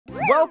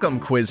Welcome,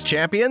 quiz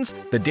champions!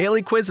 The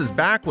daily quiz is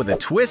back with a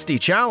twisty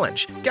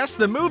challenge. Guess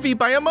the movie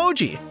by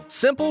emoji.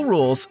 Simple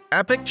rules,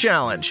 epic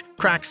challenge.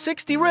 Crack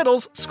 60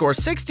 riddles, score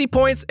 60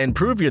 points, and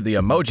prove you're the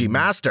emoji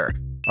master.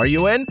 Are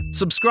you in?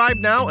 Subscribe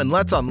now and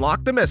let's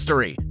unlock the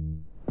mystery.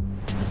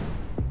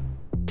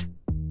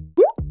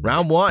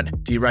 Round 1.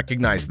 Do you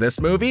recognize this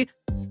movie?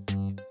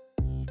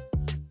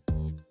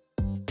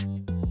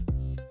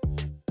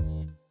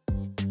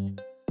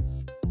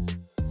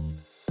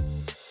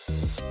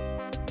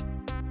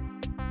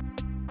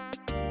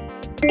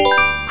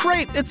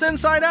 Great, it's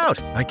Inside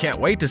Out! I can't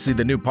wait to see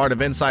the new part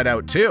of Inside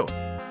Out 2.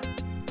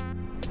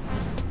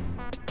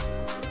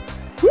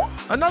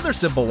 Another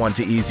simple one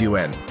to ease you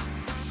in.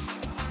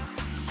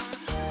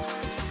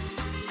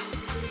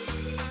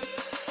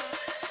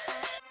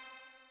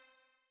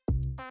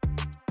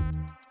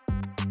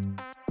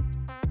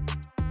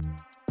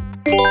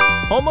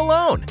 Home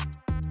Alone.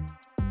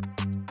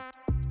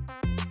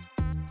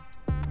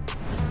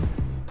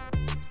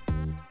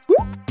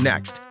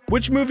 Next,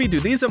 which movie do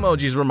these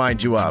emojis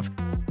remind you of?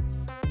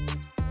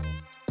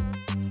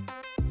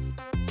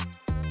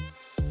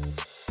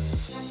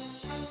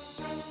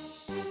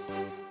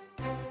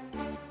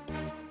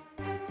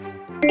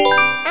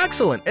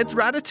 Excellent, it's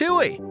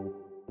Ratatouille.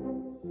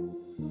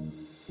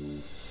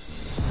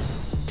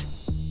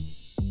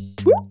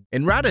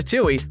 In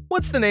Ratatouille,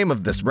 what's the name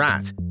of this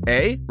rat?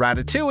 A.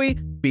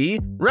 Ratatouille, B.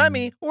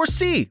 Remy, or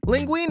C.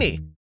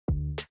 Linguini?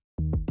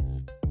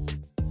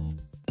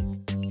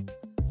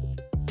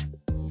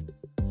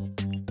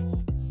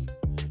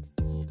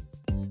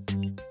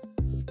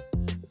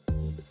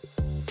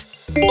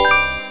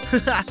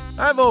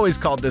 I've always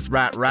called this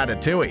rat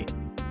Ratatouille.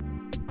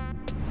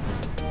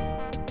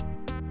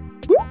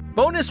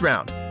 Bonus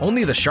round.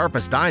 Only the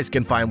sharpest eyes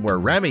can find where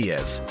Remy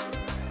is.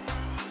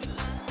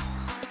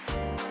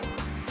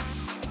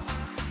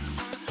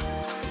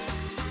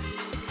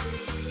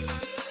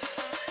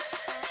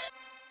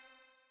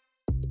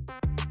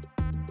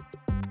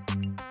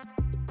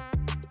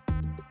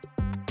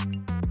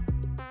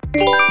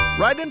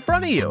 Right in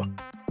front of you.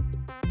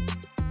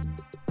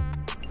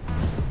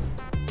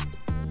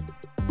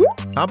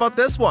 How about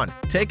this one?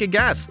 Take a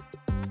guess.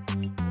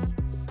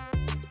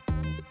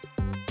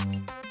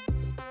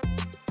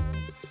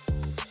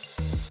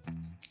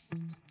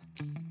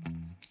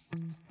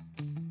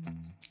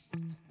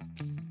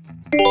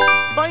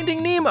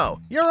 Finding Nemo,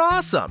 you're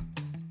awesome!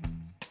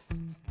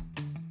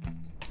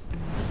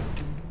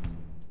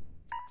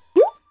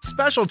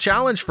 Special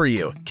challenge for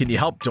you. Can you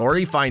help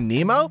Dory find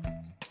Nemo?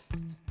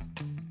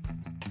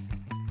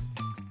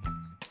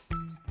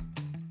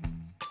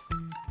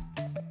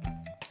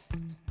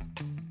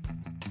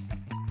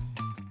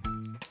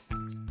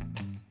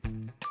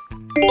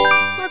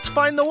 Let's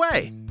find the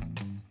way.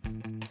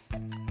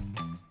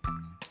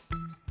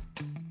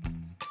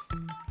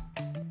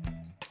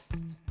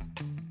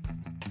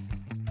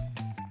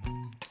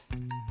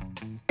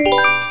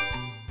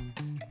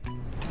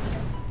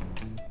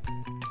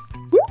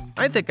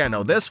 I think I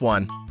know this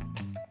one.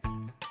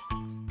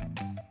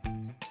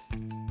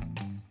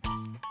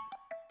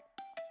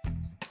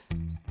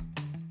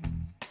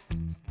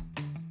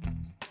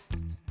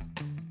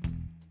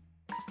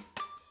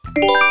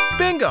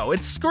 Bingo,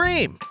 it's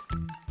Scream!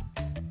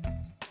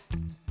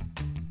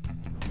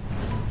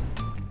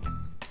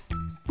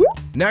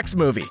 Next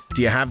movie,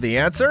 do you have the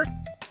answer?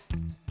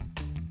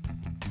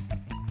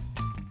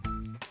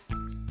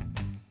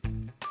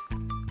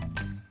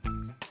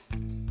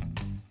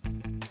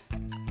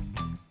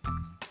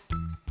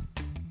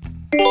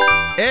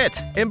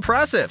 It!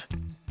 Impressive!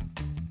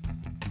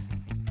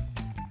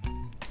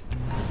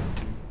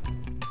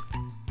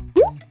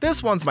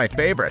 This one's my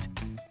favorite.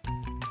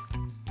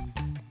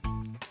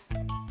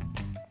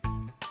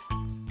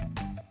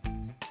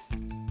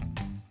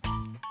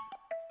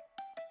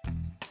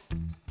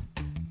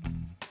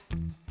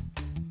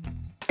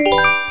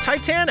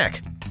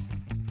 Titanic!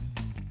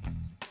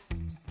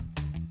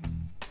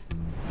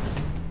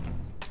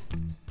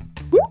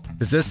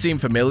 Does this seem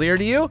familiar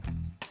to you?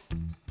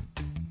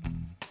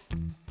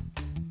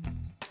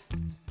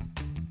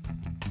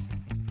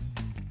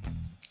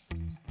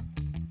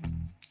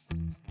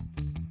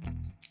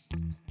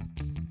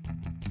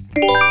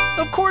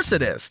 Of course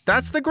it is!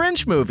 That's the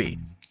Grinch movie!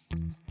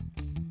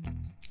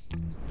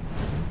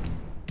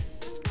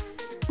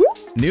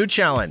 New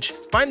challenge.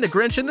 Find the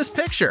Grinch in this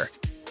picture.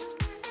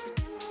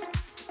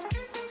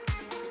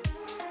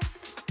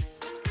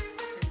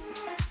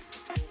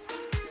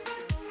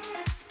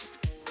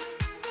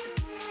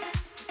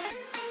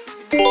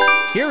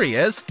 Here he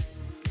is.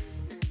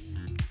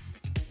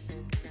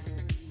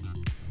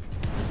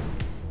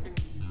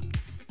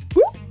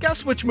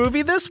 Guess which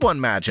movie this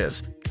one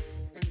matches.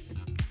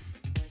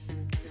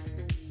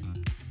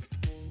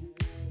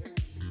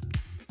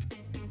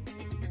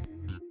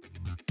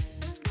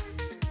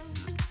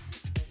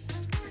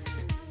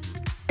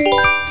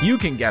 You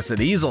can guess it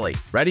easily.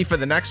 Ready for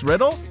the next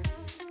riddle?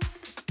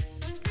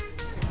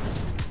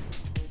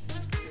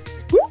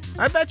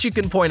 I bet you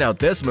can point out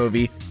this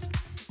movie.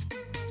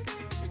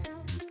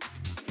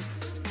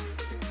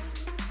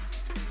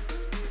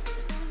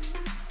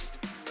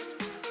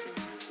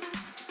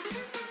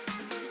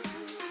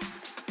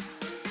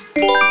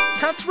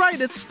 That's right,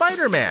 it's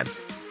Spider-Man.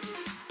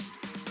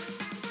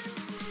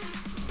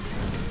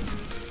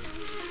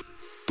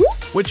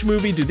 Which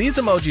movie do these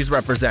emojis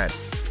represent?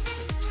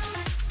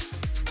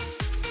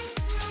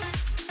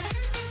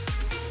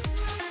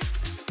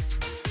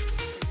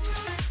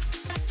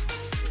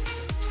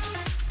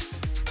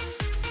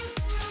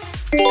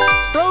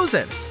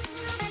 Frozen.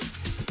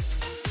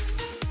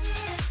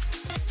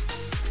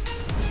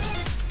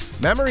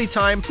 Memory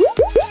time.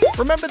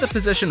 Remember the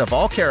position of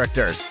all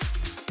characters.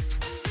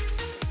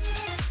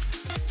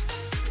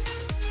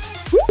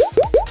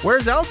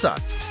 Where's Elsa?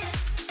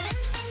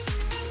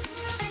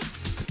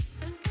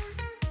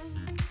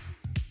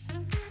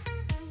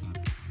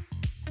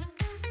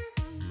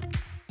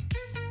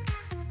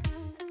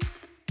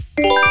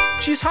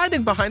 She's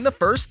hiding behind the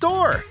first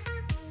door.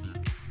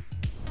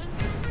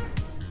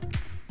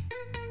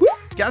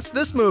 Guess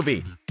this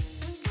movie.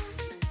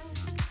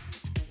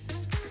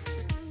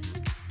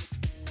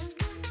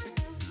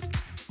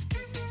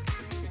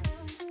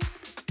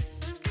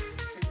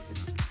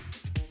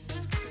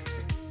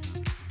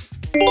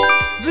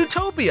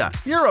 Zootopia,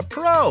 you're a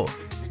pro!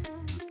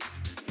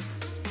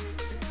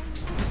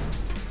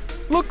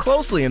 Look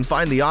closely and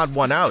find the odd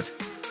one out.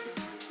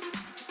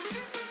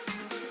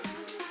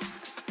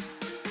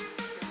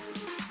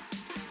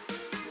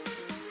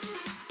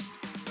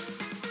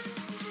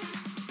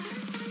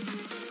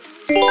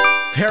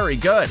 Very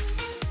good!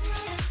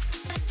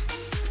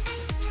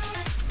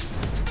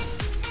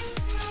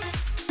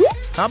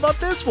 How about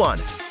this one?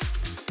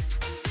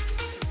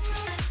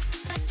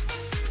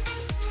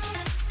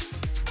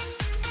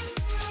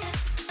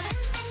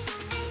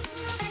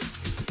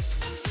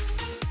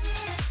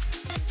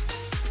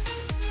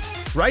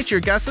 Write your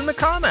guess in the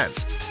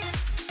comments.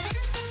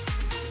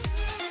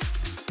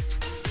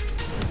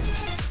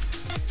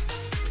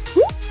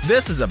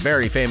 This is a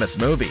very famous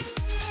movie.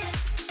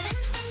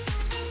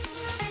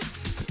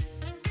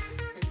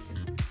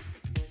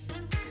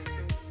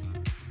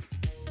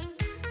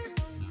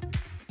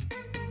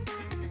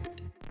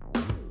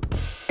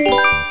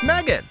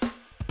 Megan.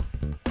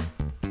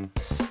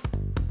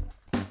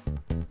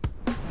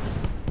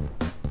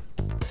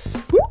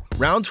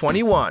 Round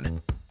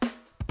 21.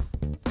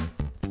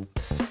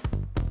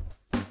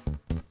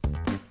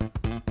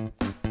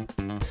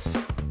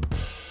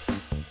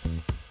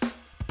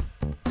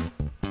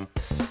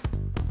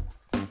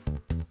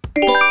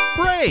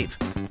 Brave.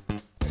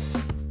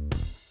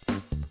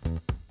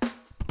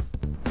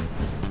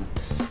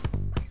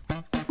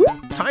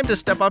 Time to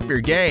step up your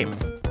game.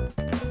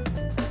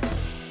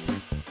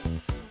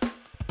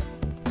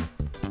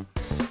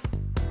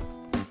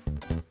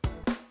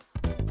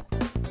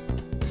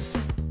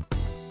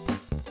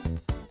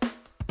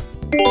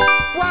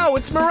 Wow,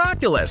 it's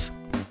miraculous!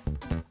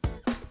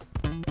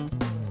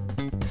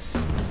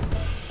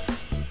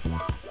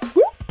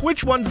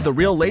 Which one's the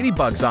real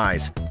ladybug's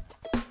eyes?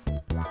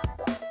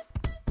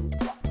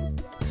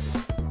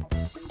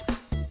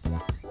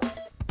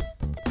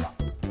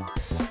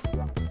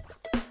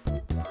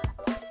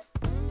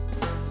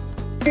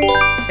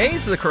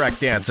 A's the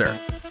correct answer.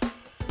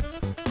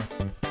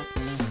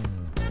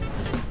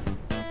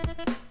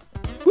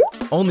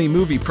 Only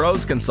movie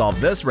pros can solve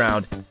this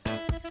round.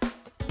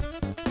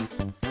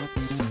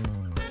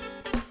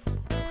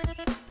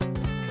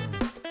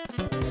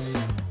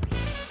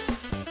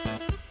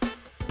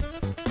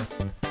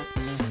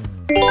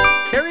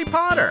 Harry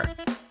Potter.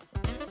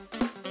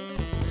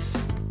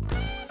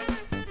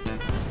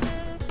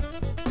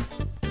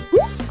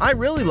 I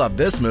really love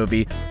this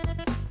movie.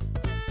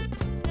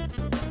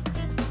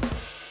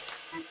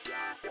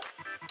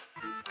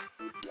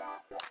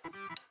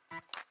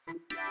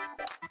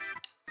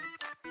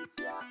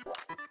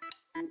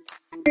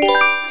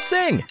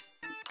 Sing.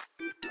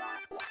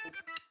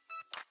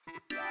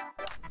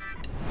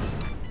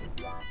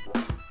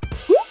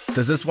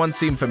 Does this one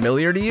seem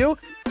familiar to you?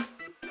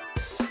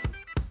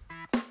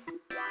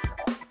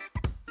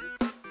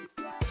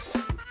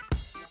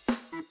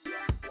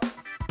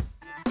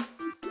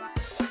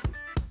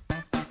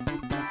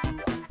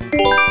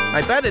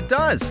 I bet it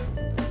does!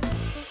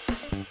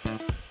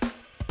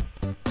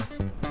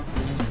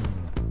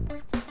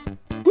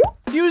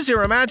 Use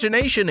your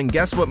imagination and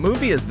guess what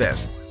movie is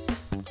this?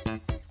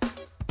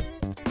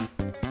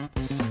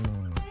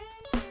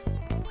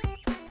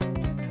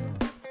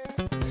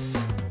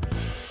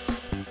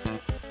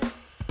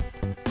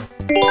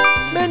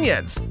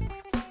 Minions!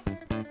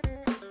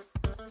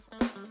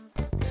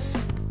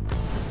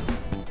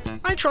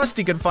 I trust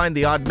you can find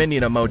the odd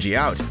minion emoji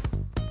out.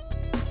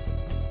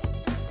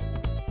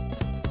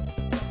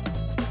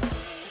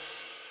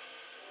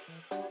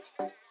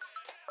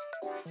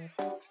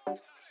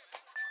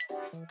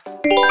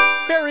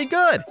 Very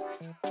good!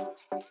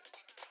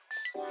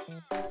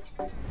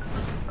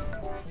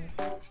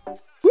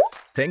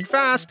 Think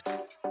fast!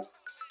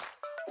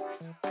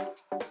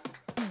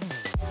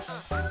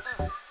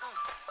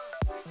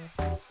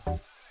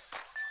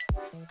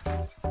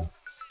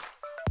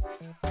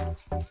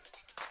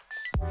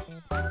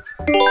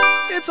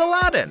 It's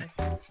Aladdin!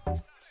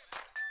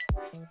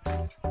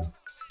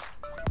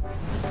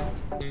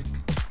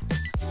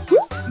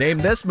 Name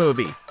this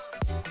movie.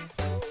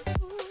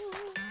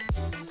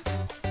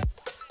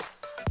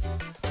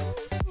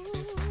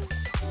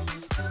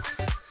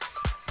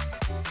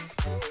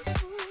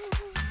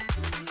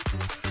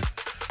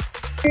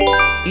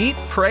 Eat,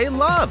 Pray,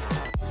 Love.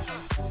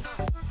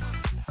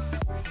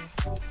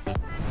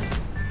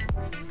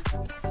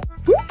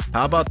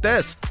 How about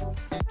this?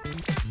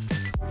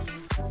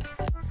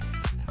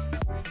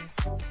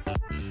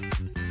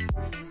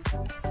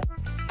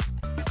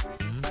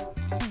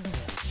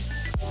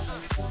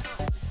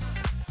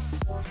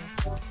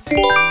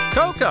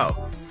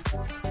 Coco.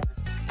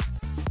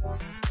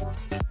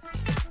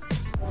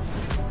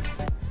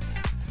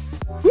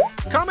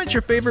 Comment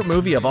your favorite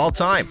movie of all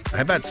time.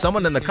 I bet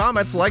someone in the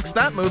comments likes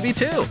that movie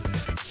too.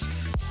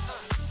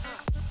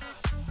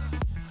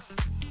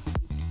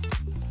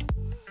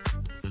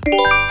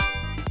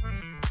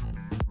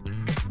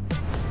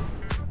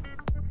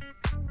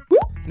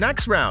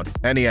 Next round.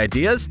 Any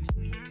ideas?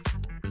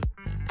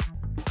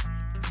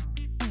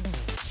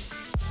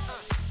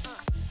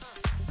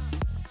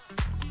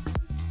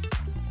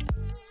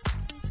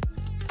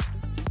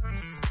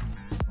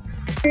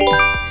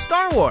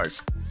 Star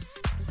Wars.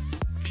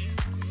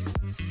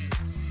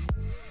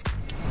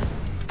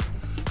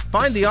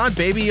 Find the odd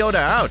Baby Yoda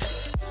out.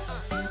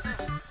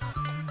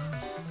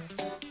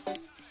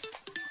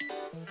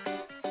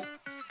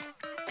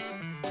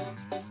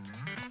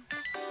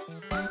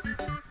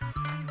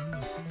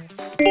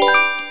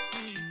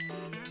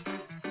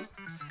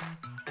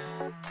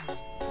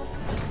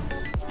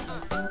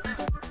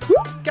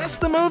 Guess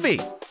the movie.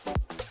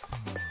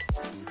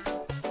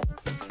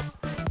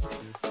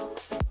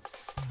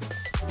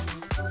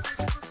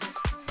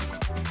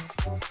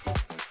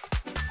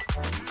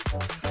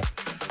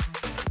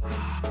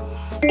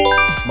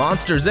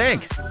 Monsters,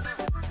 Inc.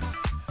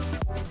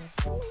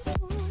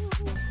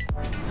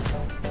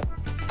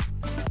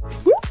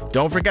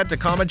 Don't forget to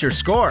comment your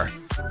score.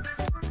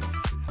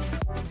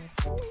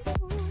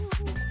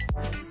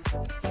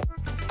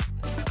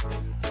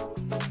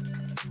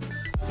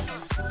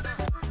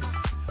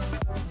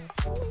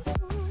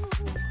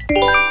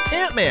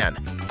 Ant-Man.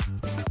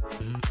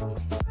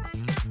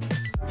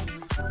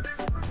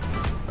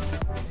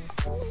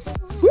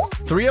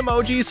 Three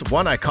emojis,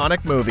 one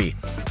iconic movie.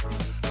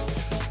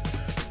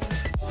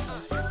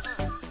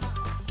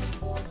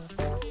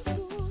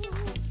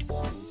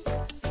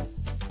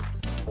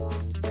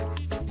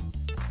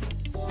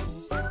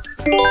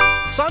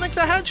 Sonic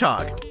the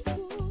Hedgehog.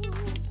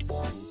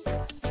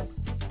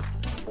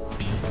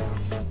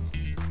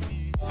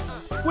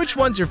 Which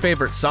one's your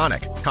favorite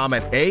Sonic?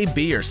 Comment A,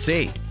 B, or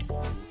C.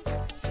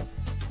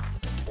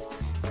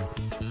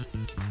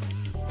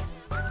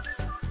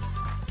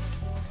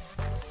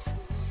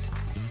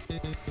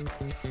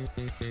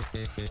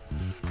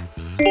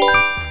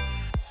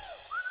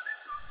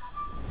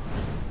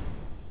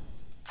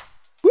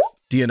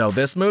 Do you know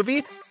this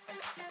movie?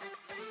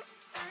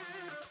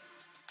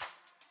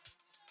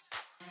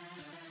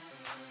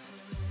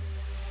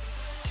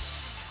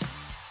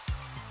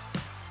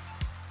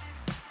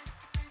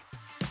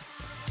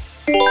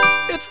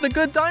 It's The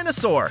Good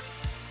Dinosaur.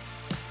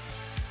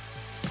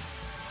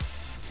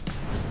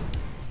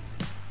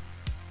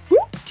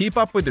 Keep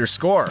up with your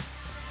score.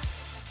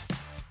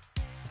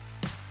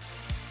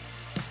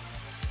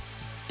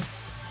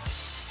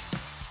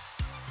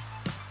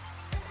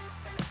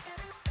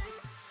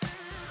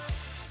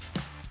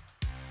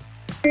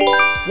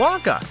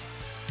 Wonka.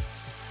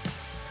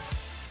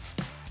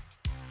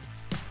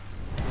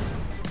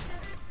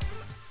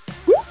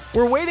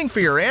 We're waiting for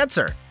your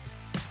answer.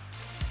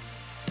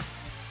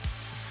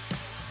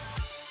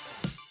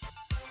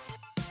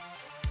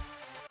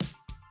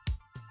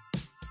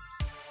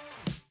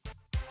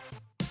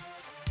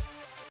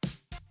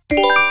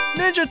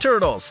 Ninja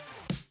Turtles.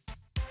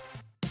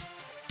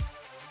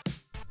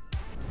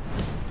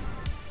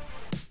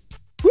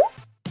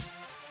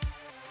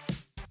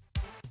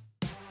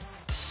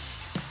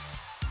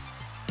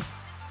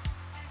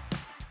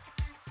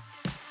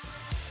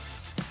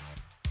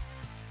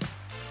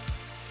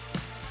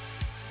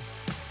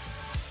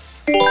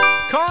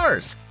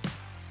 Cars.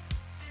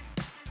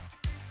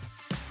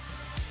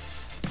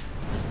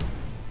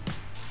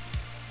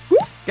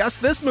 Guess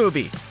this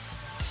movie.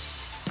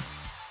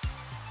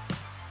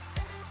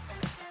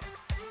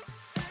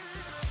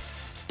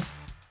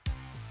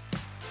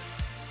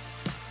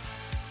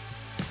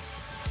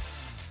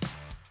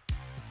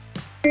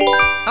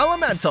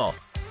 Elemental.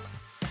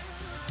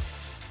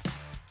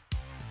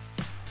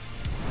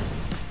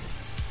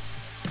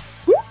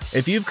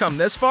 If you've come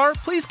this far,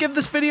 please give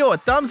this video a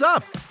thumbs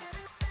up.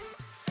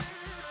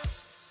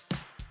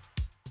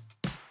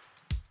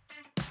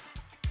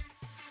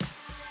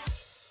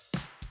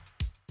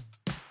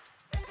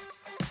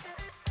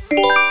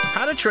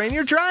 How to Train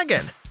Your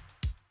Dragon.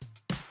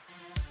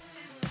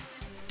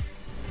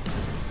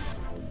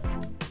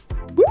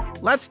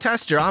 Let's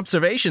test your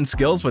observation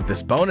skills with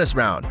this bonus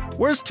round.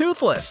 Where's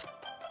Toothless?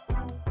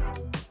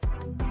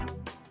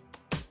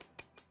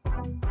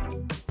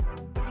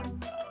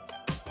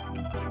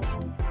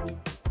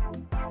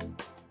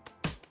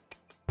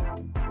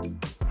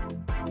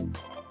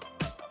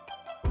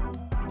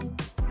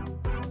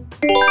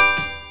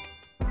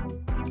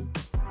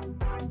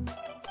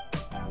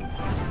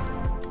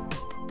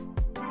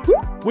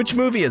 Which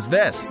movie is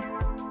this?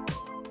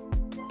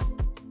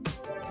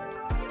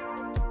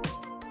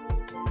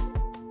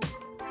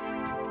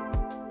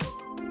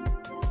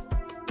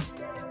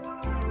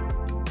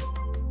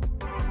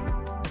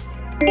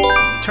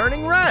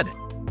 Turning red.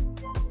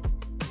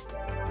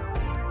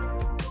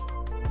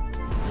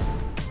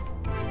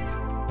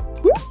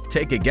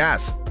 Take a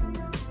guess.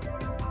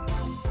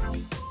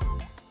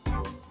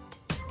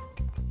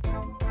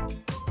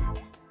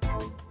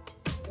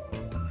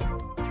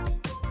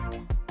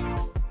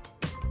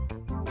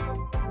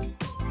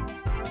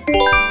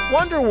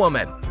 Wonder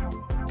Woman.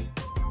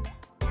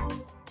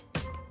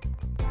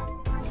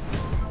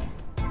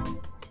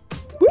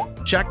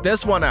 Check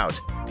this one out.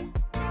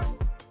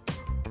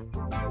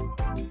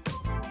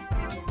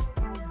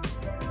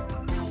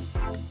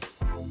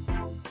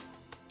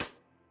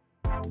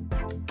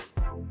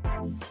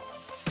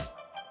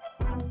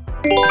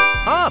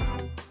 Up.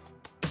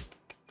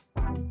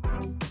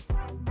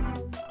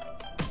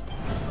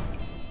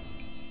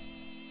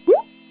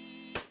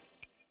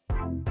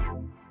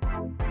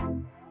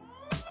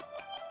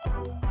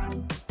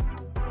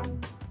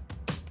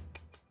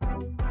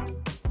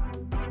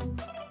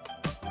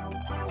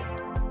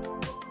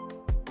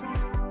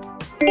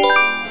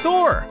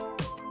 Thor.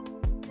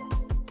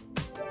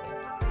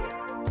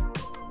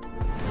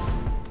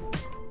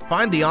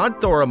 Find the odd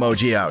Thor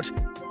emoji out.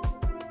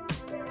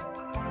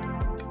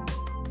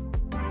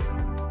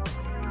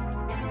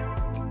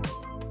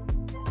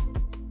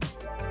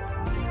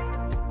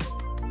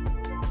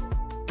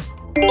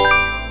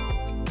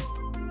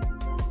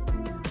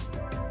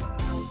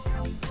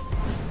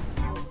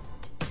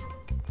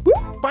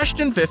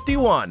 Question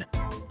 51.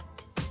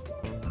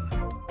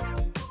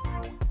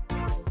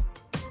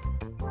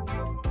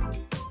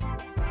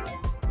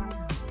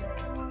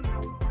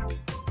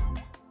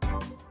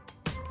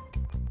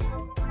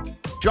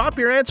 Drop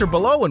your answer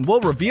below and we'll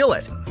reveal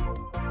it.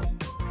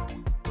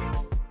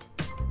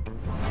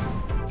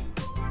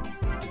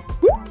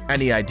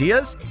 Any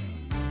ideas?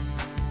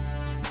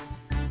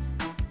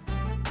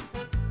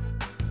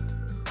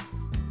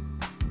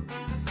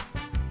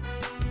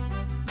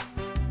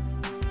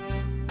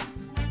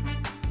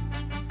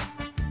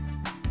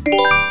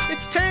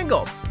 It's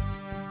Tangled.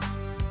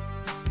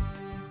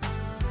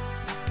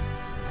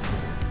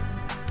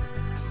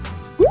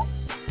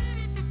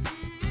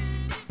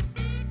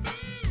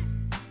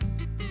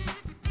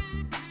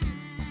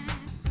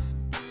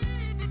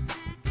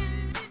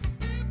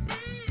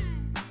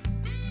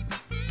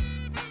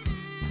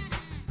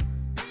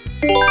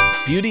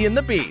 Beauty and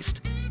the Beast.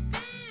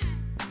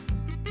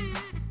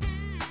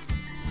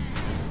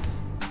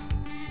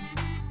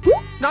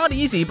 Not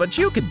easy, but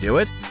you can do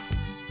it.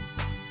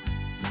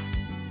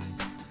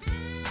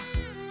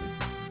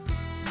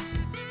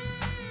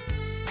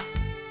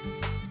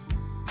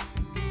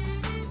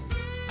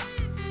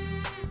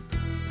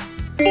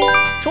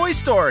 Toy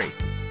Story.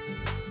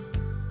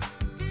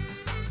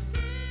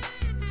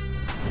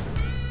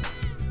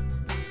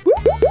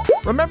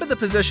 Remember the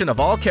position of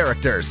all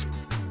characters.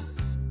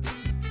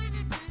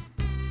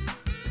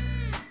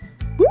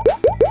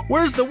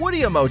 Where's the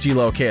Woody emoji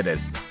located?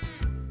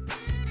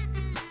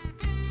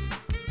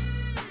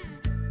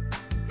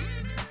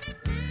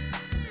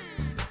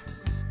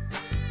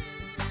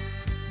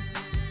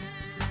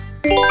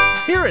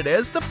 Here it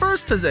is, the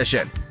first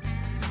position.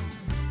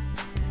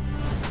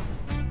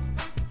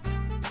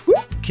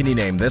 Can you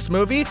name this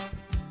movie?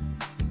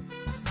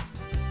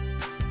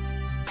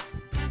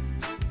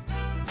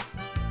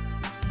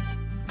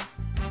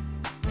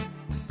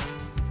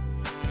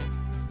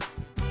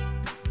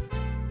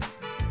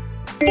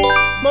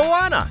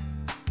 Moana.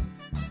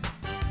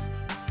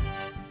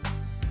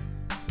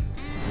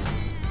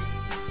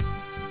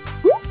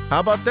 How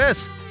about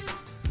this?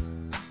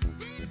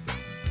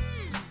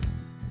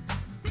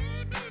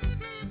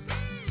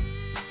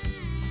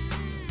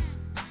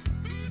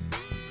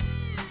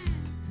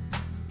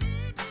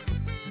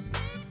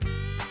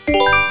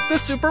 The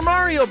Super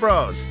Mario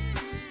Bros.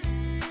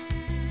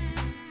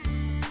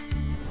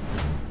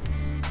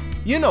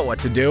 You know what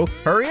to do.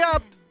 Hurry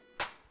up!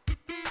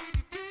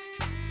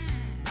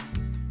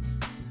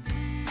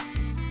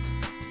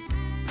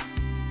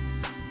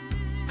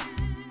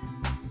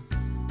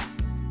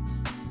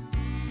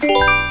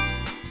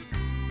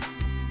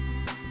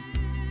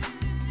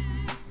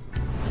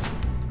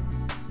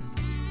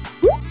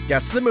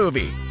 Guess the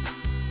movie.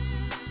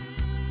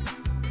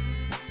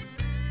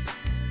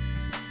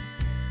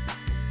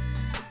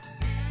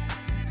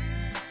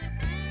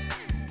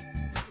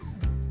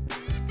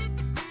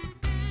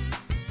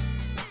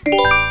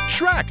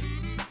 Shrek.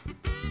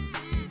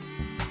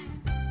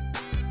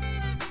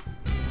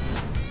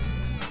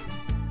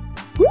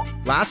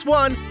 Last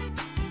one.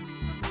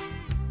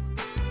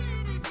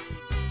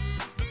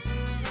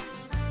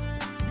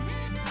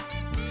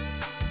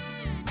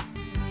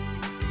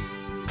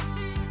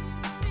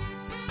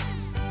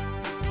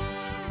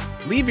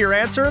 Leave your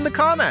answer in the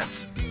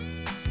comments.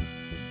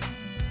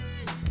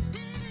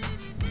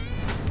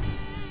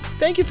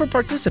 Thank you for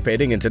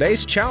participating in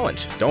today's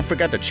challenge. Don't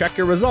forget to check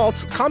your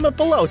results, comment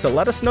below to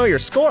let us know your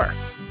score.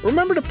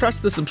 Remember to press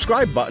the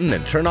subscribe button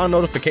and turn on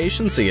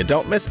notifications so you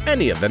don't miss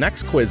any of the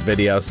next quiz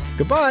videos.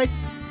 Goodbye!